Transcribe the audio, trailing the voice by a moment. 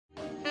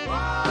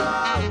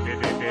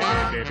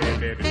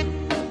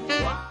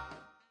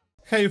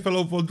Hey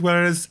fellow vault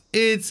dwellers,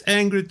 it's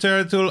Angry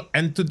Turtle,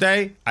 and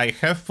today I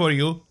have for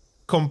you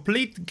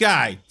complete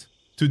guide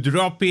to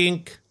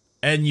dropping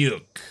a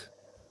nuke.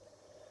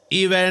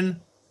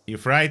 Even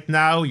if right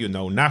now you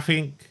know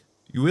nothing,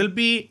 you will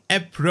be a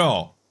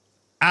pro.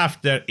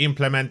 After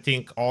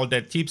implementing all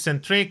the tips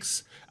and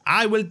tricks,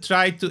 I will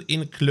try to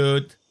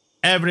include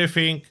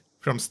everything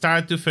from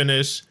start to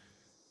finish,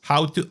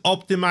 how to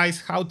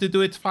optimize, how to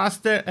do it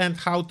faster, and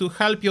how to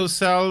help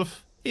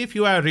yourself if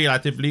you are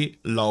relatively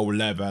low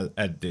level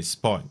at this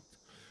point.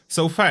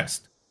 So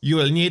first, you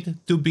will need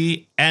to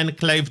be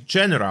Enclave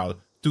General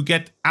to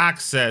get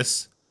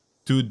access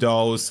to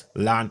those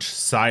launch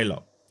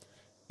silo.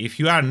 If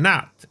you are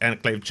not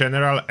Enclave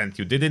General and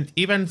you didn't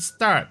even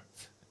start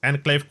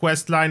Enclave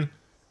questline,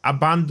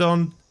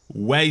 Abandoned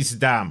Waste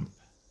Dump.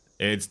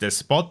 It's the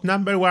spot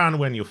number 1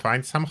 when you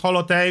find some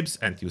holotapes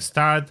and you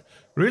start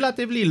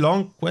relatively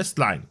long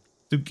questline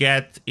to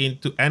get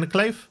into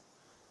Enclave.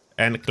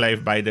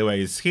 Enclave, by the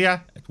way, is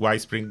here at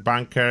White Spring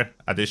Bunker,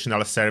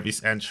 additional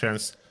service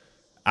entrance.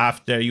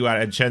 After you are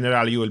a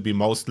general, you will be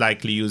most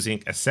likely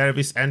using a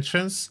service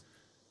entrance.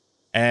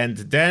 And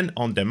then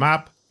on the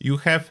map, you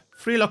have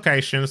 3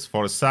 locations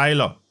for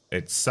silo.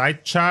 It's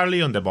Site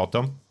Charlie on the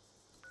bottom,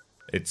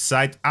 it's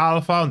Site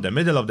Alpha on the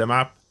middle of the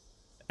map,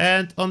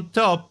 and on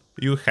top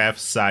you have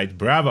Site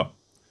Bravo.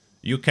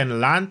 You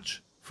can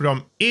launch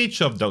from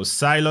each of those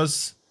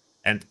silos,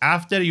 and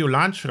after you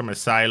launch from a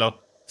silo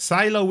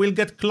will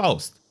get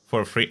closed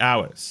for 3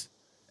 hours.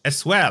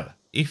 As well,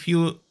 if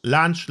you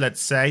launch,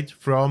 let's say,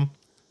 from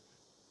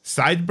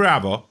Site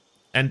Bravo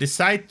and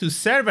decide to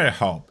server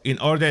hop in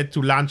order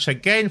to launch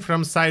again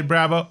from Site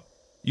Bravo,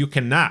 you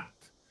cannot.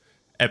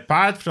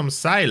 Apart from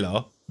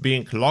silo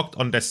being locked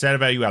on the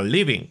server you are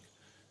leaving,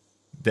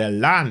 the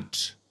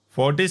launch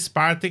for this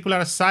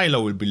particular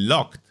silo will be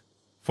locked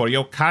for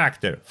your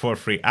character for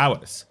 3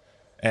 hours.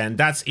 And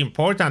that's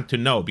important to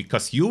know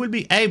because you will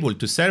be able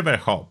to server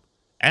hop,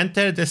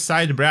 enter the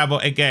Site Bravo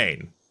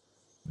again,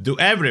 do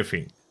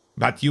everything,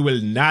 but you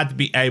will not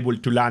be able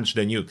to launch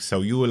the nuke,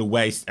 so you will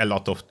waste a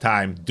lot of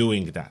time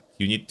doing that.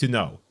 You need to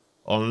know,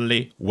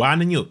 only 1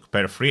 nuke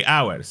per 3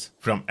 hours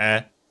from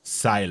a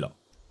silo.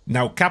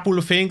 Now, couple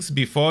things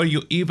before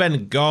you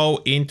even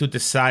go into the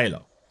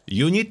silo.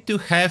 You need to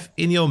have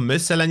in your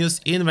miscellaneous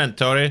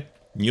inventory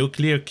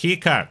nuclear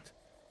keycard.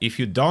 If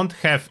you don't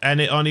have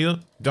any on you,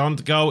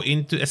 don't go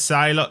into a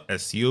silo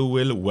as you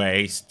will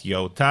waste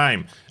your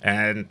time.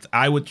 And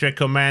I would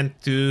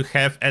recommend to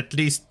have at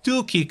least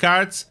 2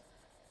 keycards,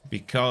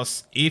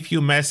 because if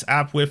you mess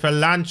up with a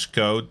launch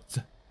code,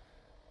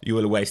 you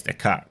will waste a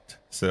card.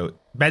 So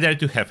better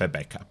to have a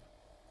backup.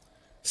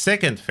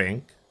 Second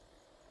thing,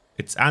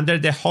 it's under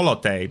the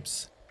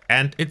holotapes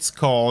and it's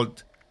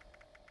called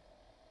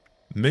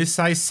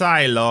Missile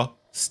Silo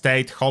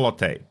State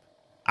Holotape.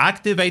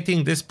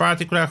 Activating this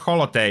particular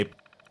holotape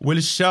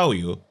will show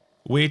you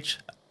which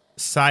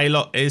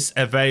silo is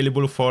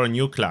available for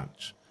nuke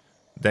launch.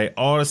 They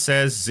all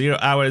says 0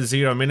 hours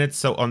 0 minutes,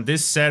 so on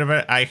this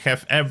server I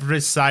have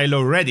every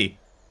silo ready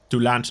to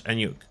launch a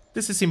nuke.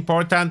 This is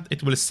important,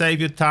 it will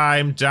save you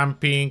time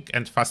jumping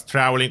and fast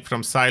traveling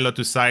from silo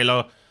to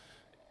silo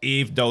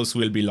if those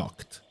will be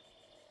locked.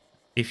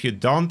 If you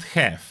don't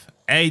have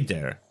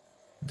either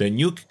the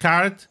nuke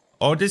card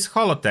or this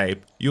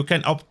holotape, you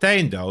can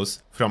obtain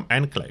those from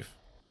Enclave.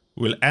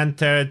 We'll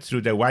enter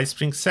through the White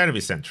Spring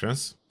service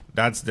entrance.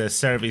 That's the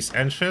service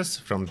entrance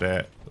from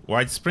the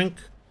White Spring.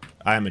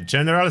 I am a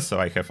general, so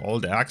I have all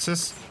the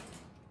access.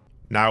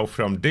 Now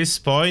from this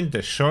point,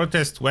 the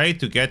shortest way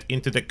to get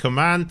into the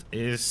command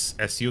is,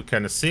 as you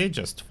can see,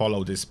 just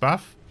follow this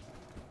path.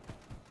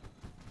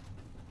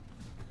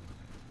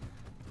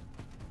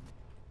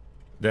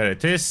 There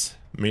it is,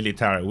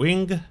 military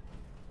wing.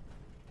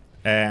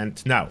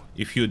 And now,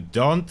 if you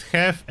don't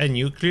have a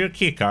nuclear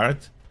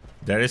keycard,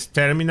 there is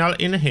terminal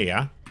in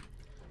here.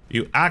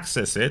 You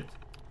access it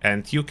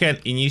and you can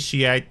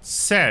initiate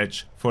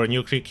search for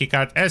nuclear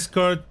keycard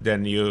escort.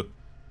 Then you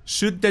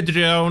shoot the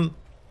drone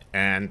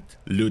and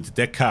loot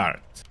the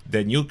card.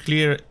 The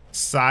nuclear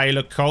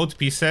silo code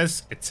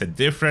pieces, it's a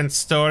different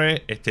story.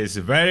 It is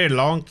very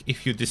long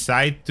if you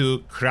decide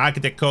to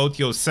crack the code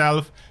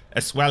yourself.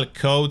 As well,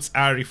 codes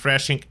are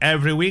refreshing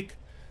every week.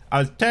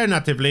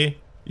 Alternatively,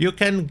 you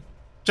can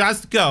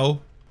just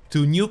go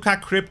to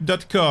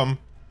nukecrypt.com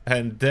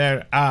and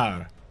there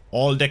are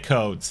all the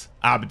codes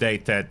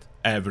updated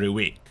every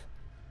week.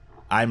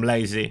 I'm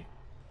lazy.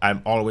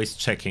 I'm always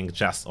checking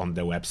just on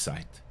the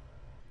website.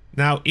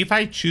 Now, if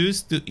I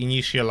choose to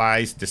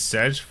initialize the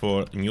search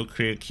for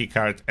nuclear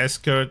keycard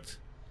escort, it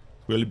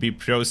will be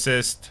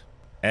processed.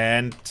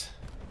 And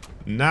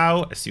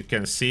now, as you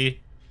can see,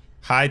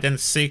 hide and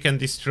seek and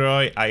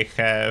destroy, I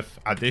have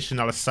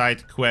additional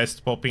side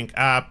quest popping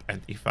up,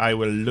 and if I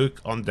will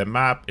look on the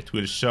map, it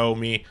will show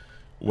me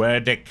where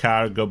the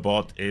cargo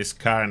bot is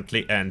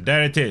currently, and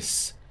there it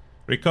is.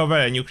 Recover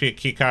a nuclear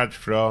keycard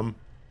from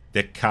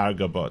the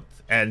cargo bot.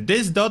 And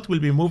this dot will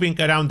be moving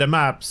around the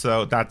map,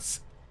 so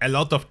that's a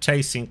lot of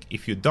chasing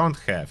if you don't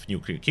have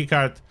nuclear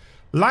keycard.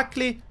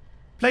 Luckily,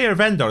 player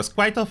vendors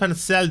quite often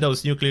sell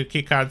those nuclear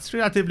keycards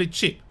relatively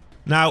cheap.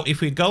 Now,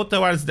 if we go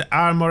towards the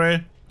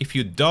armory, if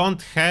you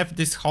don't have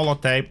this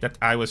holotape that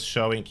I was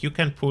showing, you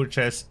can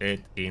purchase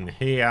it in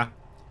here.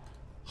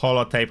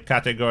 Holotape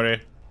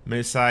category,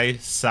 missile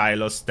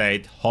silo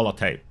state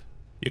holotape.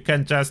 You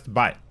can just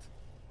buy it.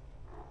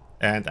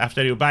 And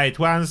after you buy it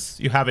once,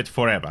 you have it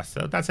forever.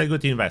 So that's a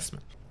good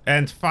investment.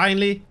 And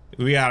finally,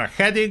 we are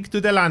heading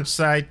to the launch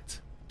site,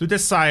 to the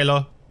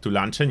silo, to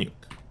launch a nuke.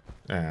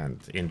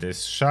 And in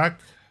this shack,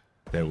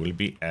 there will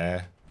be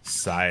a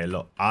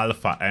silo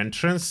alpha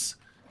entrance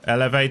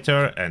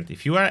elevator. And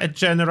if you are a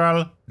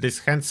general, this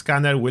hand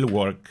scanner will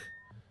work.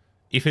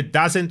 If it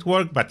doesn't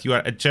work, but you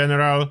are a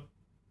general,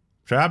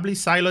 probably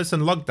silo is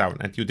on lockdown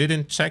and you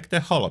didn't check the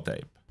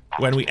holotape.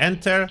 When we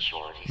enter,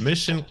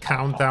 mission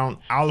countdown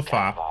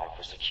alpha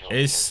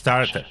is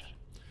started.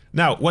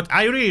 Now, what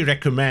I really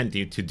recommend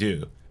you to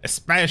do,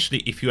 especially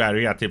if you are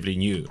relatively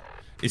new,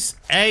 is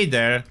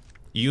either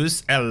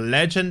use a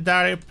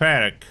legendary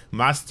perk,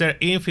 Master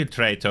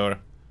Infiltrator,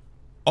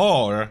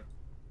 or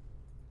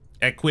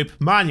equip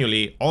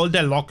manually all the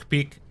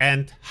lockpick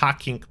and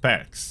hacking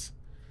perks.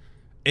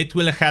 It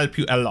will help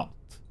you a lot.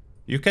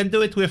 You can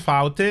do it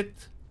without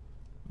it,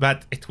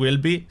 but it will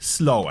be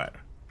slower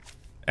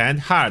and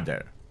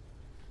harder.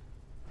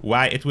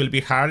 Why it will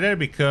be harder?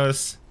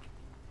 Because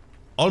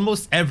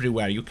almost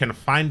everywhere you can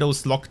find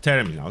those lock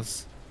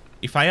terminals.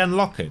 If I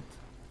unlock it,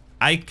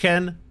 I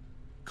can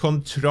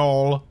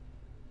control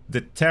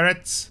the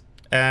turrets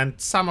and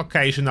some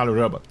occasional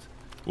robot.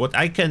 What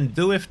I can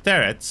do with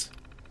turrets,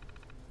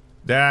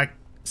 there are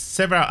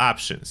several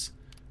options.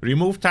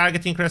 Remove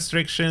targeting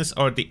restrictions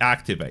or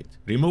deactivate.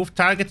 Remove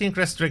targeting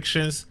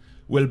restrictions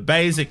will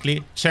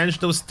basically change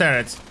those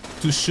turrets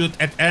to shoot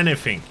at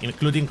anything,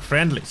 including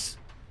friendlies.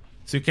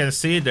 So you can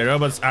see the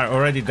robots are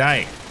already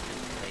dying.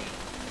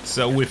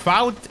 So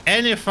without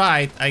any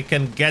fight, I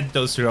can get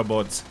those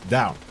robots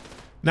down.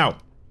 Now,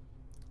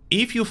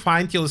 if you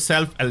find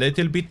yourself a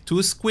little bit too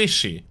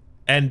squishy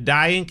and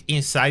dying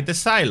inside the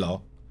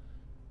silo,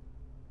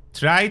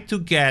 try to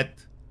get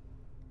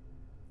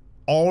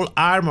all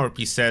armor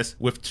pieces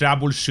with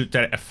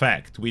troubleshooter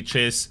effect, which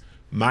is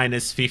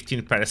minus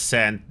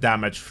 15%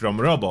 damage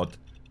from robot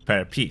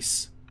per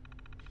piece.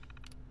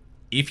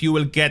 If you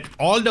will get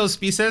all those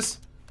pieces,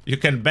 you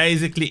can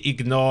basically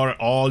ignore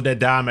all the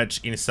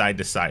damage inside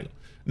the silo.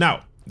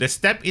 Now, the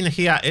step in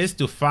here is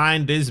to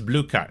find this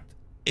blue card.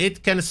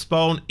 It can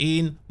spawn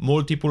in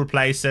multiple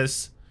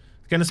places.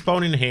 It can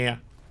spawn in here.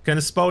 It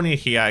can spawn in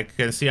here. I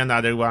can see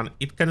another one.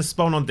 It can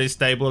spawn on this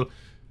table.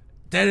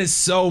 There is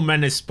so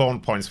many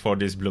spawn points for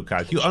this blue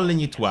card. You only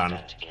need one.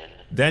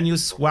 Then you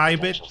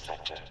swipe it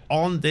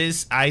on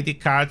this ID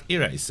card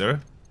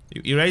eraser.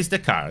 You erase the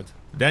card.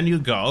 Then you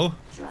go,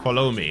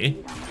 follow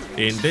me,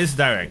 in this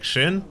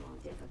direction,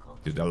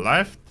 to the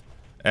left.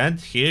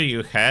 And here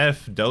you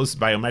have those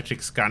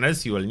biometric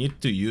scanners. You will need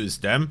to use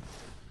them.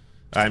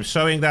 I'm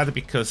showing that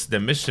because the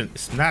mission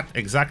is not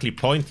exactly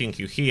pointing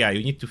you here.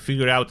 You need to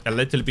figure out a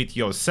little bit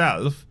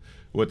yourself,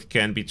 what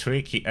can be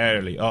tricky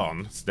early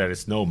on. There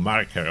is no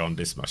marker on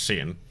this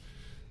machine.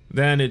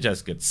 Then it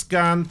just gets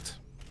scanned.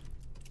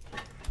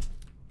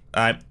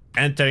 I'm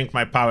entering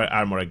my power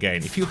armor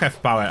again. If you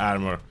have power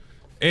armor,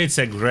 it's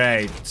a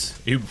great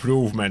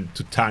improvement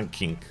to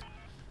tanking.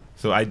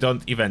 So I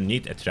don't even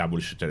need a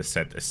troubleshooter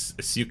set.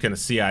 As you can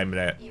see, I'm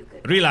a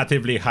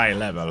relatively high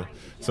level.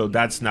 So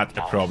that's not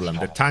a problem.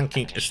 The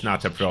tanking is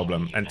not a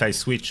problem. And I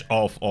switch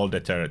off all the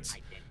turrets.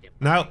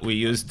 Now we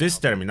use this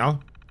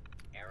terminal.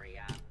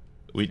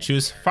 We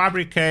choose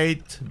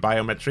Fabricate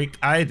Biometric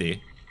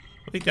ID.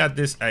 We got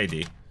this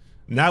ID.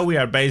 Now we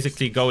are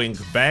basically going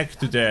back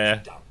to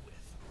the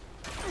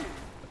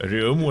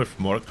room with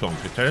more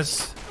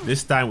computers.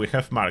 This time we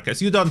have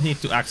markers. You don't need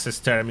to access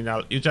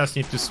terminal. You just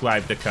need to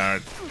swipe the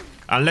card.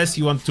 Unless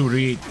you want to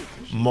read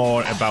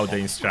more about the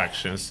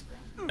instructions.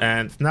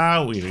 And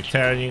now we're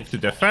returning to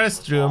the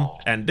first room.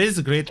 And this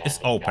grid is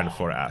open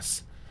for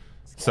us.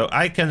 So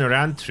I can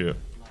run through.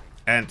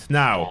 And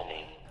now,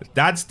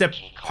 that's the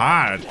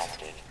part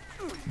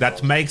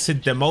that makes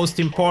it the most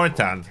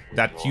important,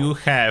 that you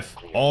have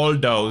all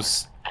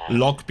those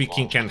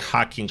lockpicking and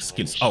hacking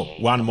skills. Oh,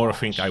 one more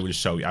thing I will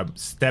show you. I'll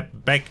step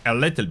back a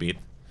little bit,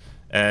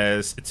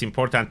 as it's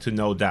important to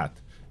know that.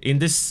 In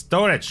this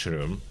storage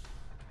room,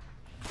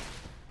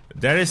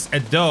 there is a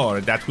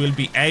door that will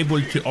be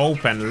able to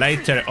open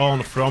later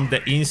on from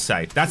the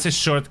inside. That's a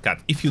shortcut.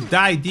 If you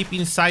die deep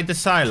inside the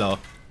silo,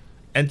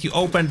 and you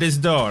open this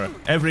door,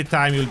 every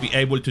time you'll be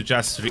able to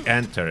just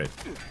re-enter it.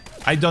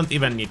 I don't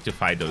even need to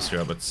fight those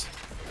robots.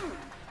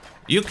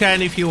 You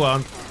can if you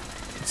want.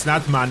 It's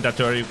not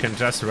mandatory, you can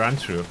just run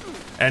through.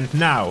 And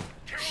now,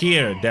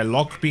 here the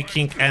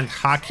lockpicking and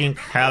hacking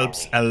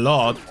helps a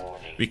lot,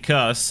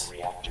 because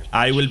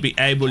I will be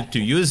able to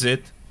use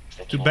it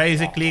to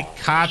basically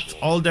cut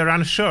all the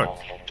run short.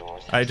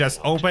 I just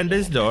open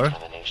this door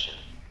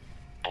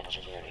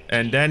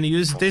and then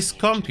use this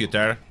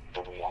computer,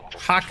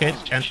 hack it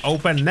and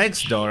open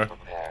next door.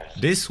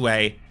 This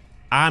way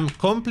I'm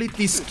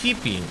completely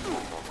skipping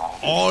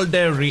all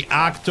the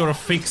reactor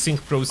fixing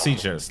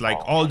procedures, like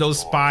all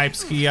those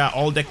pipes here,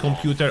 all the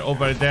computer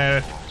over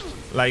there,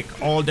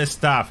 like all the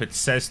stuff. It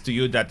says to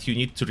you that you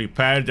need to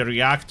repair the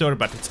reactor,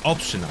 but it's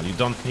optional, you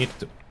don't need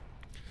to.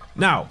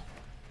 Now,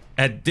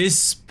 at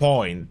this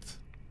point,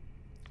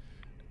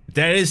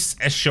 there is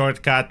a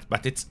shortcut,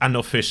 but it's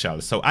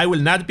unofficial, so I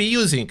will not be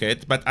using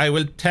it, but I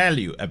will tell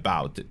you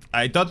about it.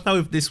 I don't know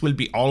if this will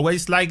be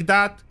always like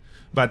that,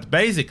 but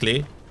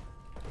basically,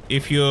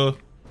 if you...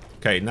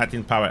 Okay, not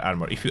in power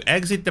armor. If you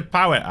exit the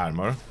power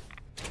armor,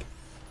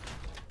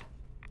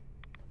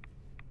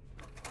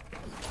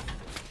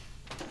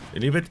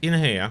 leave it in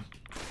here,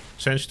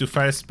 change to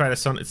first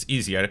person, it's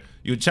easier.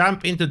 You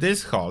jump into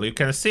this hole, you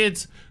can see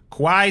it's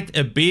quite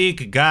a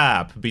big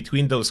gap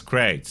between those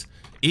crates.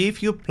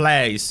 If you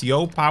place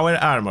your power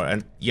armor,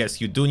 and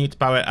yes, you do need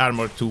power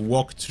armor to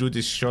walk through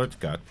this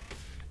shortcut,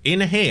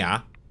 in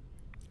here,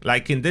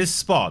 like in this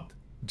spot,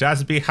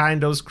 just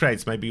behind those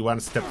crates, maybe one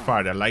step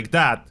farther, like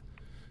that,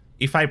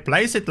 if I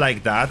place it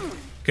like that, you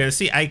can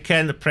see I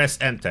can press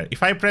enter.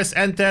 If I press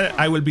enter,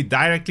 I will be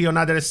directly on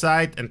the other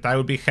side and I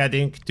will be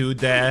heading to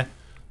the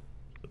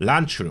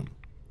lunchroom.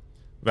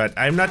 But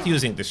I'm not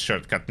using this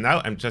shortcut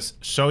now, I'm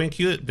just showing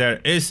you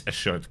there is a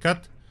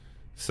shortcut.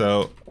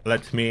 So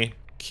let me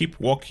keep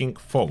walking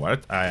forward.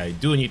 I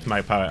do need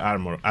my power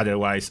armor,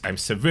 otherwise I'm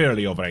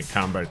severely over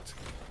encumbered.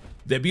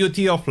 The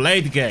beauty of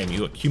late game,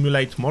 you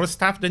accumulate more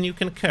stuff than you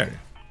can carry.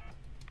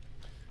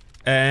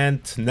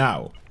 And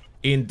now,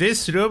 in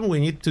this room we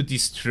need to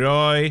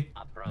destroy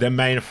the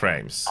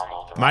mainframes.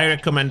 My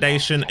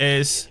recommendation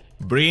is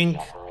bring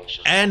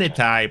any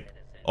type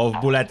of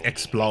bullet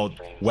explode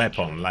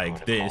weapon,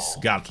 like this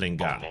Gatling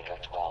gun,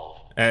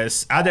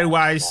 as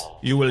otherwise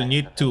you will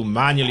need to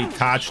manually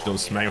touch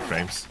those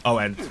mainframes. Oh,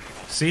 and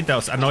see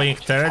those annoying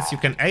turrets? You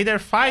can either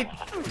fight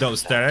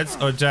those turrets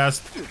or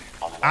just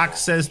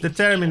access the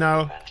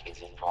terminal,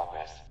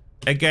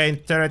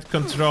 again turret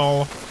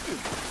control,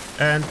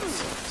 and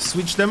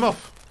switch them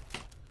off.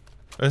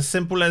 As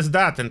simple as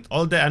that, and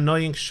all the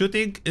annoying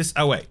shooting is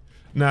away.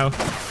 Now,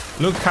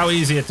 look how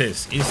easy it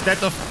is.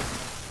 Instead of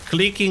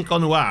clicking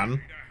on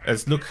one,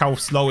 as look how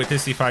slow it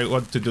is if I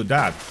want to do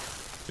that.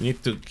 You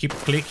need to keep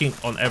clicking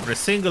on every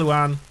single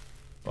one,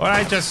 or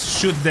I just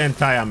shoot the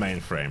entire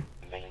mainframe.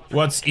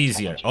 What's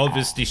easier?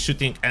 Obviously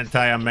shooting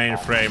entire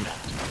mainframe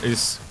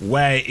is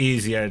way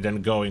easier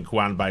than going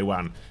one by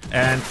one.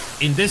 And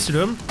in this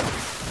room,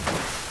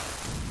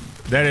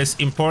 there is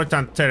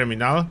important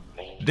terminal.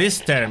 This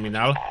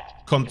terminal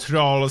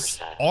controls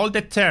all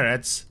the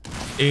turrets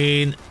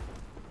in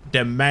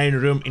the main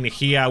room in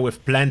here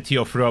with plenty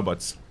of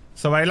robots.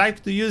 So I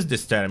like to use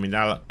this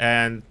terminal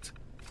and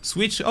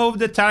switch off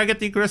the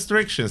targeting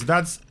restrictions.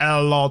 That's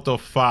a lot of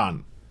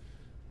fun.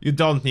 You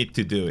don't need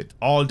to do it.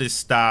 All this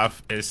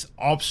stuff is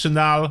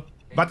optional,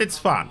 but it's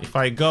fun. If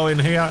I go in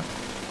here,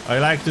 I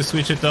like to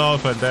switch it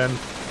off and then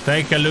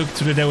take a look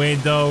through the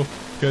window. You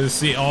can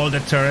see all the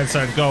turrets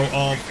are go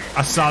up,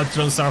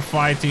 assaultrons are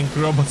fighting,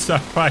 robots are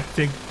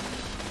fighting.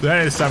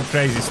 There is some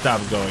crazy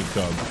stuff going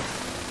on.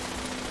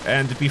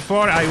 And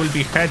before I will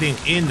be heading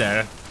in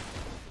there,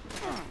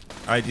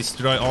 I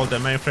destroy all the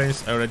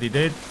mainframes. I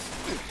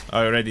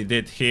already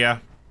did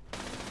here.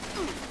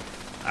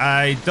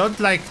 I don't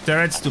like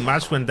turrets too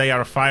much when they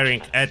are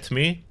firing at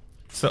me,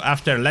 so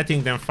after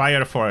letting them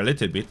fire for a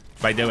little bit,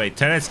 by the way,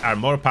 turrets are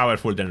more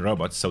powerful than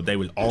robots, so they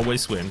will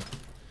always win.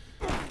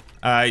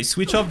 I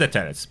switch off the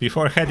turrets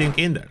before heading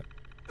in there.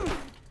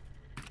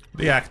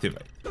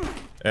 Deactivate.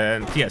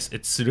 And yes,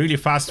 it's really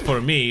fast for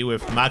me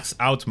with max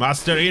out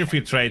Master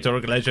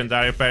Infiltrator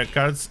legendary repair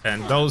cards,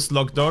 and those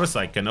locked doors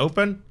I can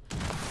open.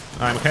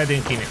 I'm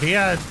heading in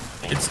here.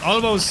 It's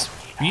almost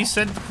peace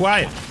and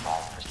quiet.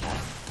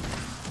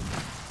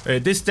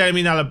 This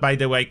terminal, by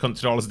the way,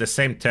 controls the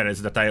same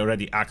turrets that I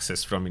already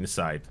accessed from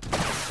inside,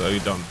 so you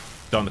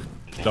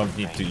don't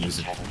need to use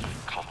it.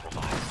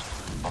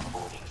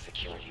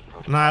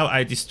 Now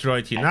I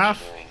destroyed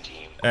enough,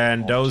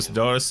 and those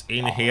doors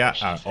in here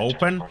are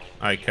open.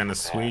 I can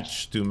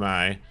switch to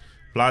my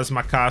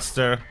plasma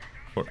caster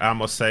for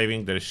ammo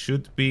saving. There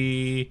should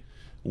be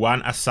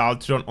one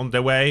assaultron on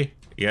the way.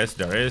 Yes,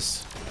 there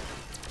is.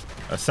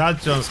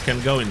 Assaultrons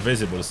can go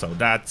invisible, so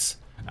that's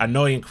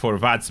annoying for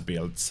VATS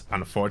builds,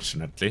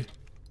 unfortunately.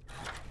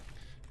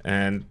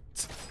 And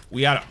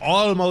we are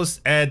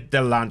almost at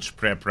the lunch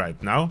prep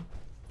right now.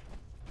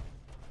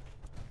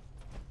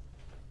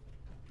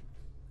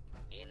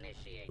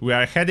 We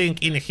are heading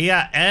in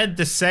here, and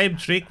the same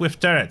trick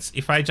with turrets.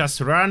 If I just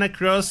run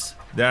across,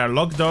 there are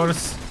locked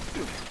doors.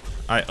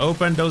 I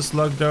open those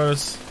locked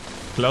doors,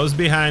 close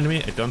behind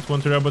me. I don't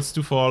want robots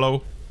to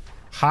follow.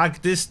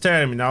 Hack this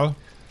terminal.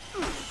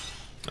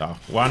 Oh,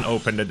 one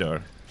opened the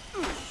door.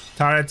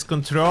 Turrets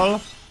control.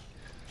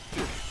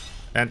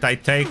 And I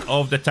take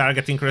off the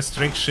targeting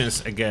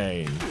restrictions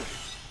again.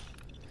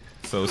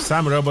 So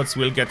some robots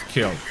will get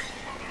killed.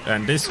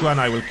 And this one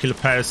I will kill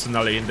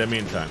personally in the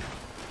meantime.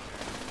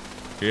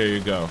 Here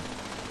you go.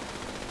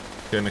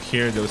 You can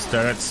hear those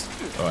turrets.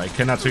 Oh, I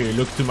cannot really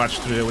look too much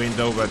through the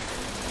window, but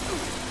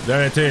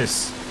there it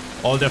is.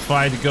 all the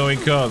fight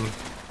going on.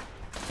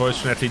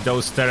 Fortunately,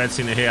 those turrets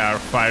in here are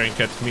firing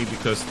at me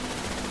because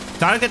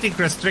targeting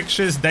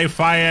restrictions, they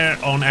fire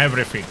on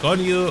everything. On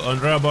you, on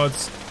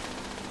robots,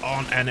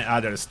 on any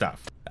other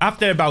stuff.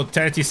 After about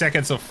 30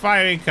 seconds of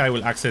firing, I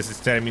will access this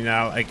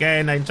terminal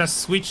again and just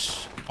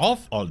switch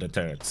off all the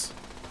turrets.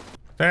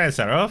 Turrets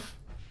are off.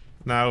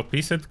 Now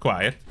peace and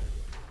quiet.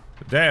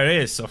 There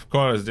is, of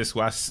course, this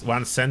was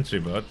one sentry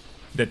bot.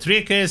 The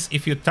trick is,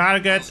 if you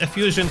target a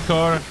fusion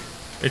core,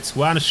 it's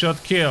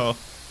one-shot kill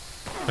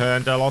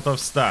and a lot of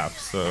stuff.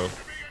 So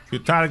if you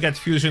target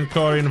fusion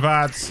core in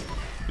VATS,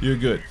 you're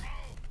good.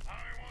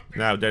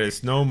 Now there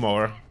is no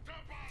more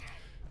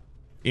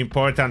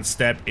important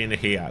step in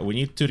here. We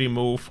need to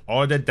remove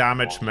all the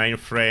damaged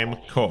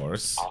mainframe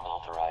cores,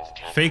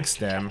 fix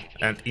them,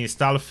 and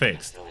install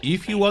fixed.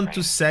 If you want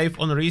to save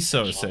on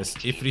resources,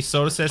 if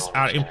resources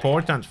are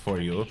important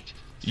for you,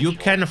 you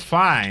can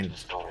find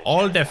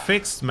all the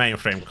fixed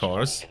mainframe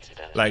cores,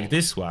 like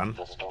this one,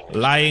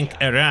 lying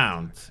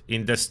around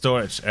in the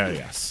storage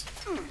areas.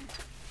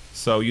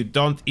 So you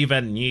don't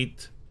even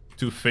need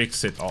to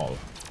fix it all.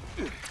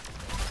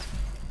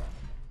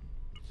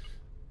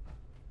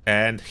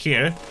 And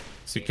here,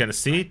 as you can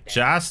see,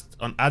 just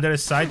on other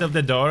side of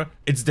the door,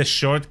 it's the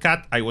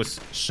shortcut I was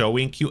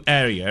showing you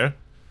earlier.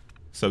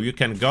 So you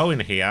can go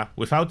in here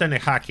without any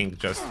hacking,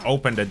 just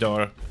open the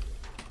door.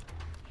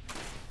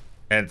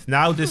 And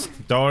now this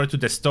door to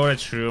the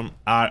storage room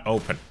are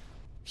open.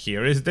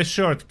 Here is the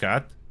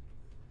shortcut.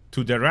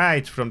 To the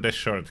right from the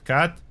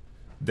shortcut,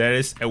 there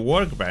is a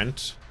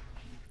workbench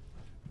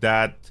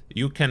that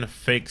you can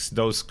fix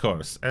those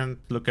cores. And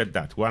look at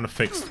that, one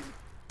fixed,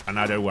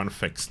 another one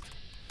fixed.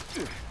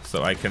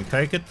 So I can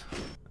take it,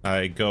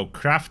 I go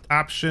craft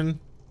option,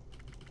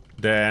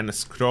 then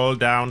scroll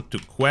down to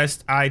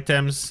quest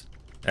items,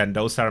 and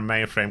those are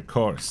mainframe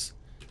cores.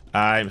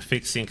 I'm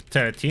fixing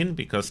 13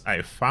 because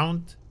I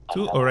found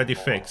 2 already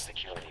fixed,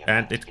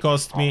 and it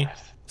cost me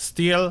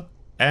steel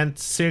and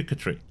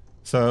circuitry.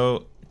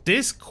 So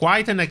this is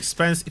quite an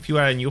expense if you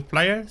are a new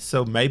player,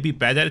 so maybe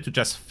better to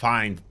just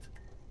find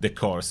the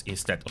cores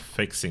instead of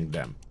fixing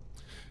them.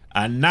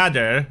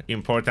 Another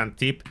important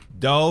tip,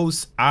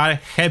 those are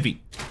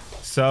heavy.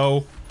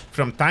 So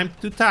from time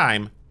to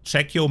time,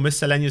 check your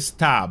miscellaneous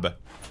tab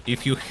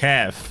if you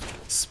have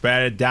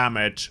spare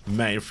damage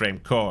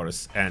mainframe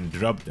cores and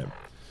drop them.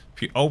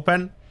 If you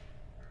open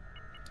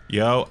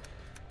your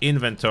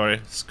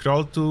inventory,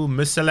 scroll to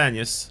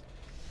miscellaneous,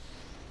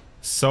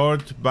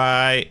 sort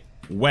by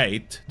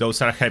weight. Those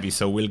are heavy,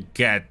 so we'll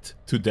get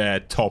to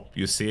the top,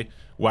 you see,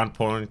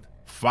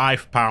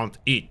 1.5 pound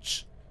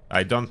each.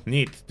 I don't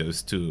need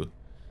those 2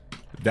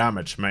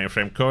 damaged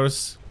mainframe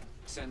cores.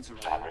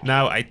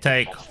 Now I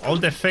take all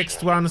the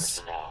fixed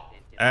ones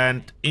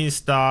and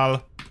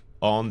install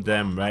on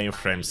the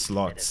mainframe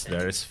slots.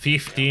 There is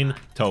 15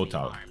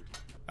 total.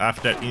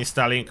 After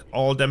installing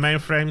all the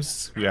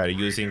mainframes, we are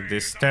using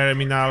this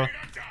terminal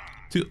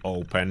to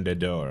open the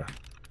door.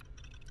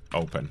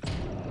 Open.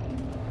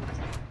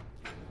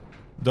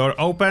 Door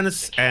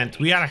opens and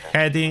we are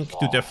heading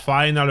to the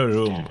final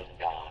room.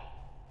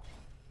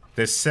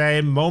 The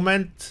same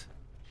moment,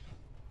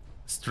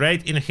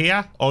 straight in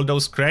here, all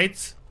those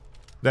crates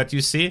that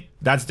you see,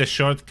 that's the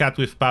shortcut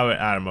with power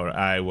armor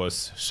I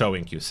was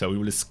showing you. So we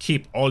will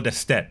skip all the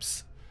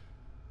steps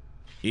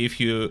if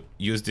you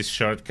use this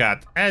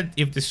shortcut, and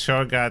if this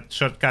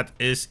shortcut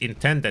is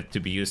intended to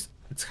be used.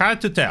 It's hard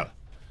to tell.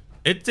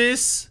 It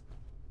is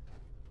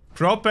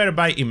proper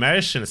by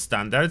immersion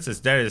standards,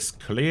 as there is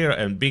clear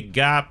and big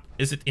gap.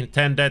 Is it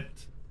intended?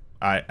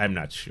 I'm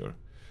not sure.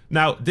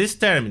 Now this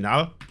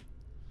terminal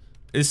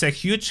is a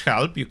huge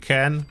help. You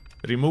can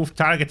remove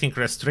targeting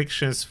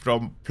restrictions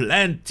from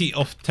plenty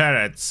of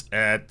turrets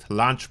at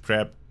launch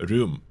prep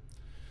room.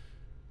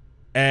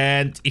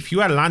 And if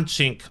you are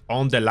launching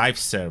on the live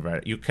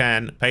server, you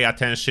can pay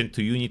attention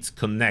to units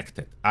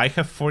connected. I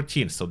have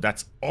 14, so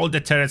that's all the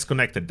turrets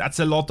connected. That's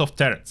a lot of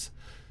turrets.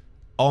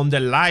 On the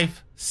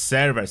live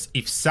servers,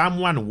 if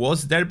someone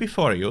was there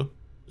before you,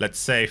 let's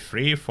say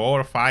 3,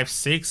 4, 5,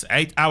 6,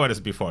 8 hours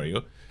before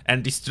you,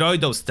 and destroy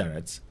those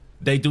turrets,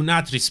 they do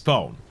not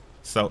respawn.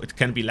 So it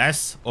can be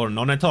less or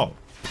none at all.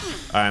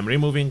 I'm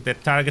removing the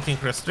targeting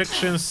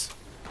restrictions,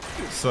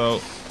 so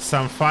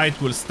some fight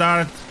will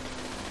start.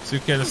 So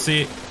you can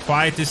see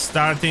fight is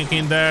starting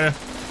in there.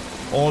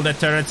 All the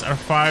turrets are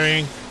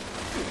firing.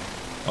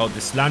 Oh,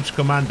 this launch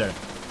commander.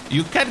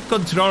 You can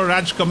control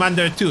launch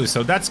commander too,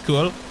 so that's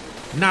cool.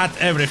 Not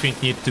everything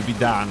needs to be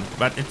done,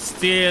 but it's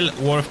still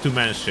worth to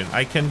mention.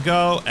 I can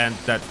go and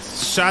that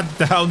shut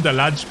down the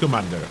launch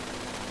commander.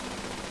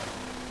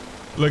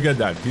 Look at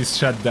that, he's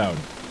shut down.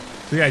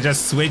 See, I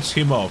just switch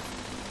him off.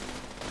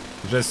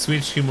 Just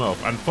switch him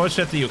off.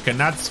 Unfortunately, you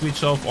cannot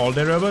switch off all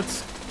the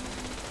robots.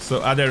 So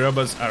other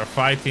robots are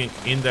fighting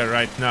in there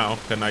right now.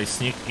 Can I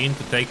sneak in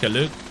to take a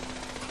look?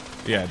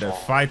 Yeah, the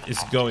fight is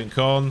going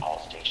on.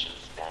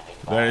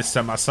 There is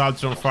some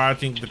assaultron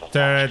fighting the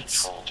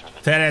turrets.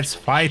 Turrets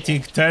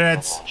fighting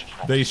turrets.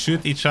 They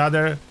shoot each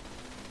other.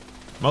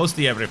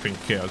 Mostly everything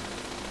killed.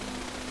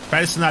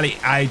 Personally,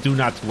 I do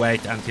not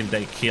wait until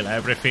they kill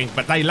everything,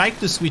 but I like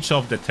to switch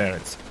off the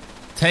turrets.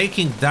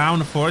 Taking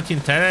down 14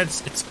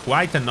 turrets, it's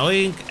quite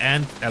annoying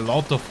and a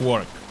lot of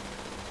work.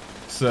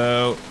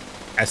 So,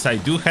 as I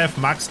do have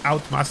max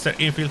out Master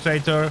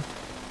Infiltrator,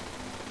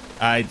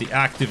 I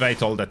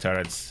deactivate all the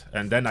turrets,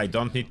 and then I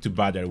don't need to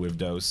bother with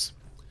those.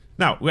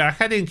 Now, we are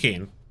heading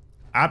in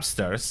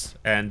upstairs,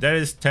 and there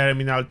is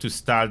terminal to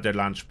start the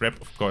launch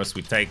prep. Of course,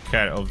 we take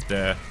care of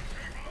the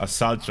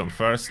Assaultron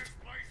first.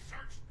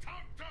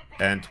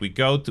 And we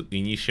go to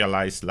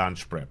initialize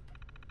launch prep.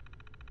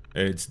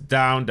 It's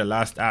down the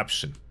last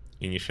option.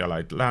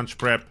 Initialize launch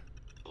prep.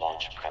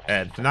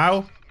 And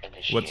now,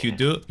 what you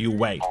do, you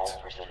wait.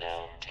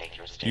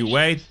 You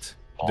wait,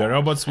 the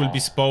robots will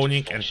be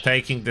spawning and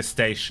taking the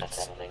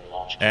stations.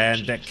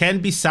 And there can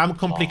be some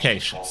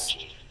complications.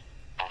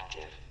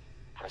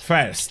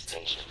 First,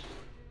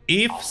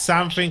 if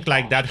something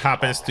like that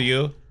happens to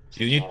you,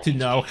 you need to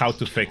know how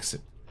to fix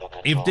it.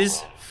 If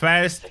this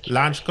first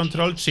launch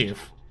control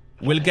chief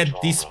will get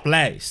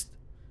displaced,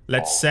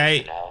 let's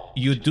say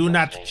you do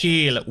not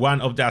kill one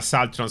of the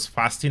Assaultrons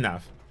fast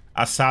enough,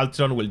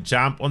 Assaultron will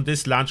jump on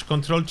this launch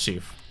control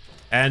chief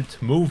and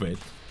move it.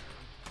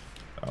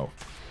 Oh.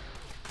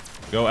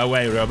 Go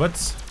away,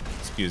 robots.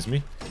 Excuse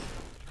me.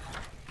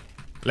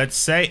 Let's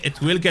say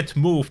it will get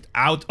moved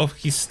out of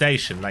his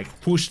station,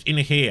 like pushed in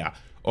here,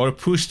 or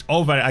pushed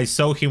over. I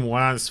saw him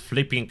once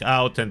flipping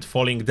out and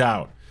falling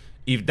down.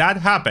 If that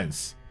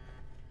happens,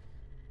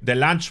 the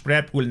launch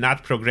prep will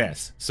not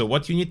progress. So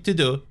what you need to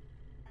do,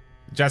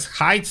 just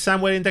hide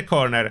somewhere in the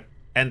corner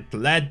and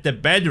let the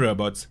bad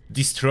robots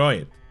destroy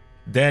it.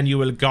 Then you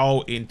will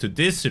go into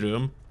this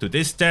room, to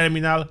this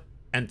terminal,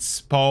 and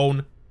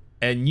spawn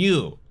a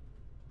new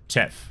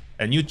chief,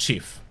 a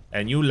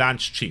new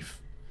launch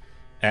chief.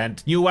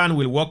 And new one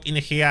will walk in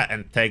here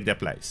and take the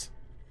place.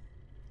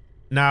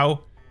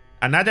 Now,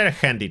 another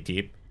handy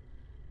tip,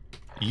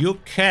 you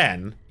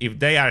can, if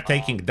they are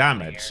taking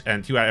damage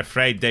and you are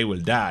afraid they will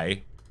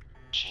die,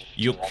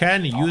 you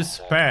can use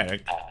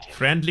perk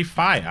Friendly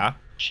Fire,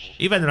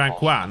 even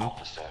rank 1,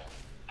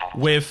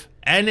 with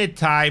any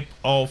type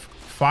of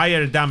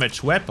fire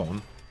damage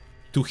weapon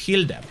to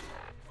heal them.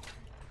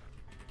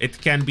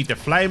 It can be the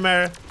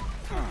Flamer,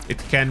 it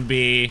can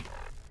be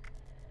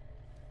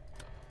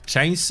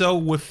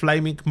Chainsaw with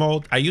Flaming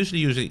Mode. I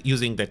usually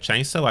using the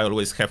Chainsaw, I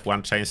always have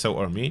one Chainsaw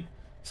or me.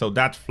 So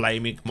that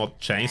Flaming Mode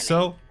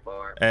Chainsaw,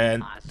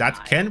 and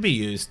that can be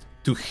used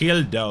to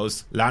heal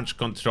those launch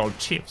control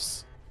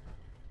chiefs.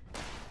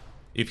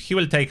 If he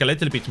will take a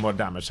little bit more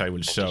damage, I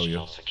will show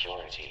you.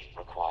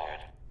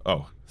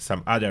 Oh,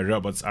 some other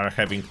robots are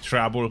having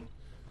trouble.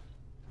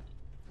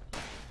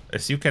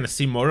 As you can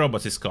see, more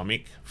robots is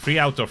coming. 3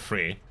 out of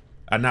 3.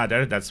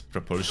 Another, that's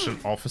Propulsion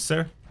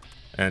Officer.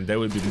 And there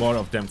will be more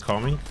of them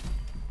coming.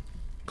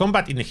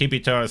 Combat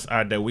inhibitors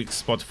are the weak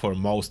spot for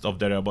most of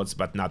the robots,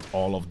 but not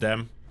all of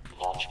them.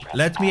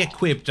 Let me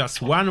equip just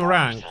one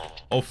rank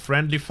of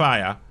Friendly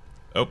Fire.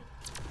 Oh,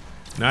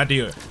 not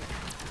you.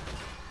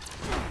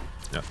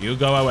 No, you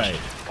go away.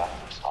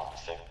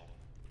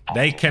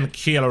 They can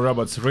kill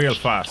robots real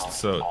fast,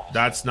 so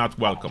that's not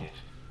welcome.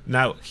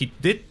 Now, he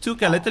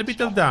took a little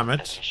bit of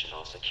damage.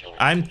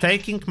 I'm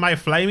taking my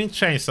Flaming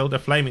Chainsaw, the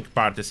flaming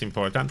part is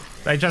important.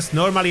 I just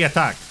normally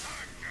attack.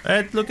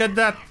 And look at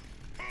that.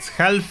 It's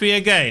healthy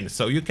again,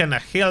 so you can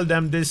heal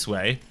them this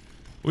way,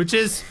 which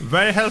is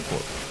very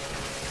helpful.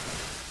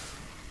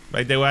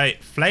 By the way,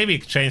 Flaming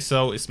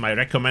Chainsaw is my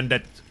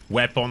recommended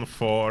weapon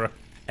for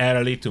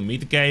early to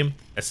mid game,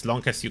 as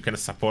long as you can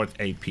support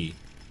AP.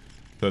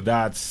 So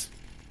that's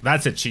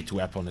a cheat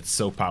weapon, it's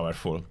so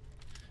powerful.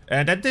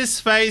 And at this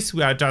phase,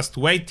 we are just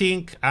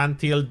waiting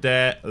until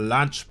the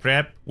launch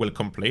prep will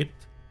complete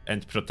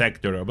and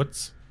protect the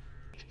robots.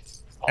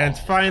 And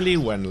finally,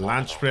 when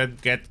launch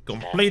prep gets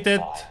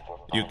completed,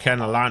 you can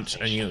launch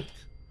a nuke.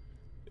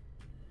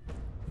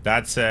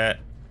 That's a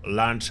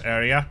launch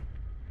area.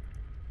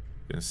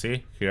 You can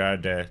see, here are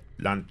the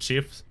launch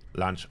chiefs,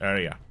 launch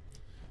area.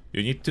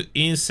 You need to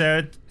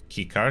insert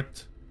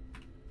keycard.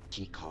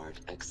 Keycard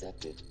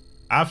accepted.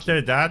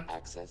 After that,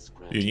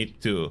 you need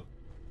to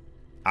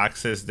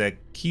access the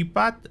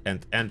keypad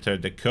and enter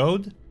the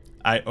code.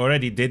 I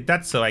already did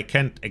that, so I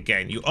can't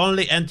again. You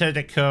only enter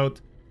the code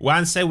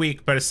once a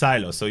week per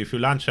silo. So if you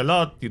launch a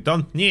lot, you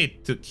don't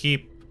need to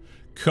keep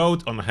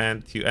code on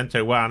hand. You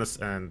enter once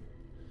and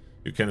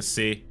you can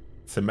see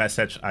it's a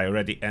message. I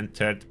already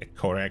entered a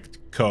correct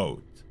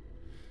code.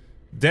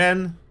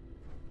 Then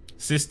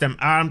system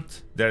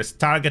armed, there's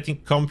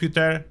targeting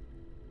computer,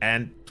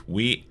 and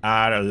we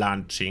are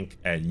launching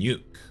a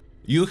nuke.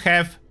 You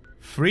have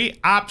 3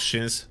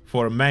 options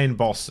for main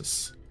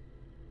bosses.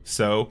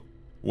 So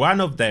one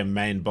of the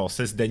main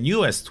bosses, the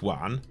newest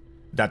one,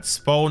 that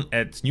spawn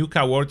at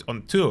Nuke World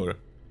on Tour,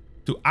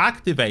 to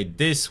activate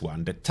this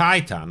one, the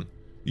Titan,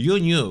 you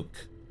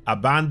nuke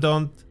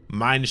Abandoned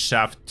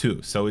Mineshaft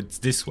 2. So it's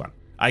this one.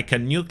 I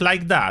can nuke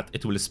like that,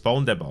 it will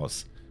spawn the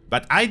boss.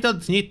 But I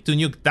don't need to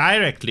nuke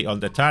directly on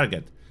the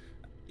target.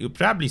 You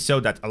probably saw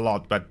that a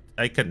lot, but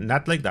I can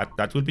not like that,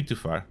 that would be too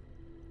far.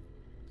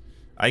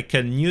 I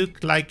can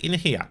nuke like in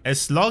here.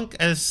 As long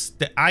as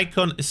the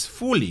icon is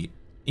fully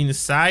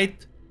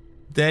inside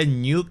the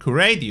nuke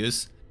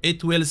radius,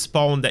 it will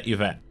spawn the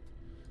event.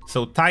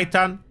 So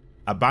Titan,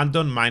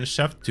 abandon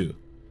mineshaft 2.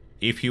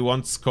 If you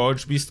want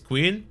Scourge Beast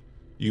Queen,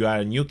 you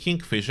are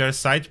nuking Fissure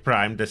Site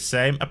Prime. The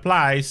same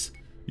applies.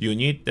 You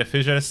need the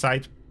Fissure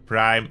Site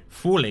Prime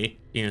fully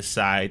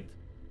inside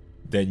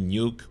the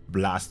nuke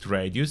blast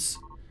radius.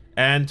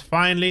 And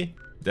finally,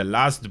 the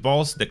last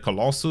boss, the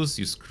Colossus,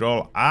 you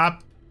scroll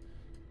up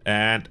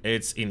and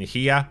it's in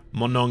here,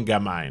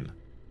 Mononga Mine.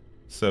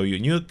 So you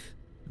nuke.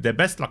 The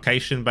best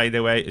location, by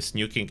the way, is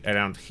nuking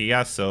around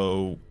here.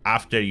 So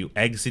after you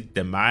exit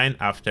the mine,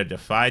 after the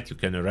fight, you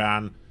can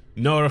run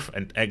north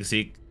and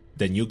exit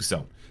the nuke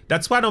zone.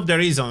 That's one of the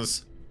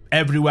reasons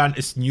everyone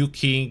is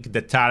nuking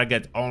the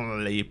target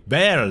only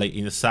barely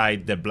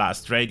inside the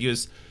blast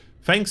radius.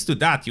 Thanks to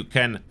that, you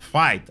can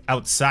fight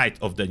outside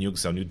of the nuke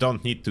zone. You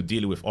don't need to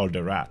deal with all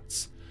the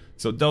rats.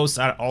 So those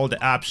are all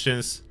the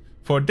options.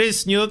 For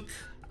this nuke,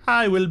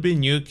 I will be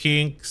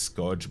nuking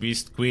Scourge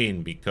Beast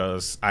Queen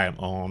because I'm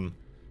on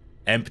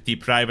empty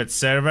private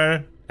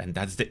server and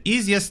that's the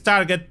easiest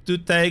target to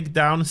take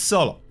down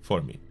solo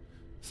for me.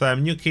 So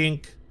I'm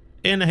nuking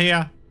in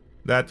here.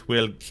 That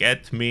will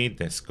get me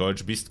the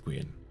Scourge Beast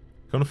Queen.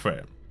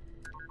 Confirm.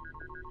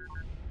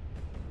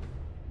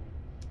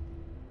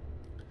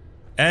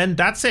 And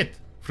that's it.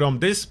 From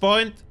this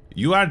point,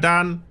 you are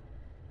done.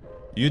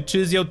 You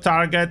choose your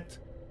target,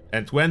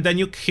 and when the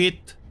nuke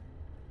hit,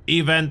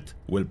 event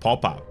will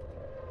pop up.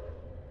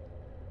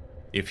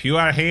 If you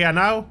are here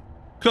now,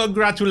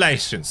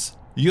 congratulations,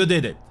 you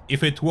did it.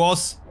 If it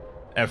was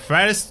a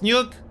first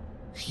nuke,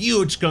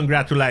 huge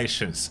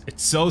congratulations.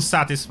 It's so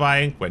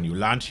satisfying when you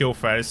launch your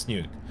first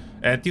nuke.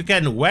 And you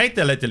can wait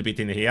a little bit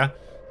in here.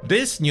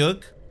 This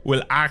nuke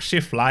will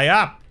actually fly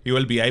up. You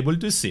will be able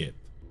to see it.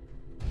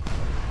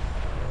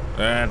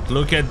 And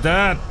look at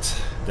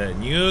that. The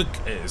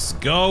nuke is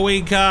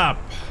going up.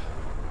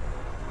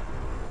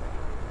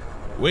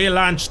 We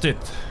launched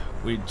it.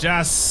 We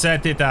just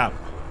set it up.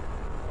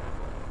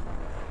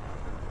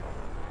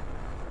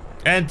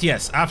 And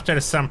yes, after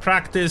some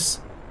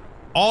practice,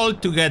 all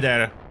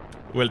together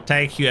will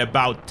take you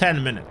about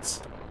 10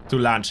 minutes to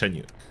launch a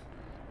nuke.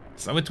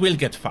 So it will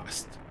get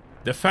fast.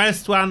 The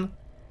first one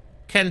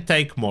can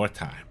take more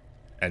time.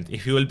 And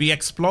if you will be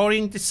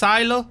exploring the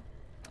silo,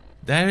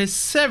 there is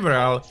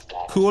several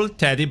cool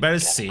teddy bear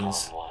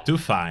scenes to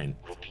find.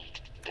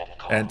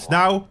 And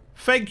now,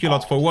 thank you a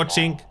lot for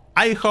watching.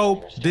 I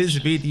hope this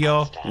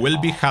video will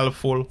be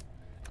helpful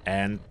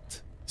and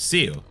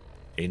see you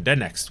in the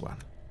next one.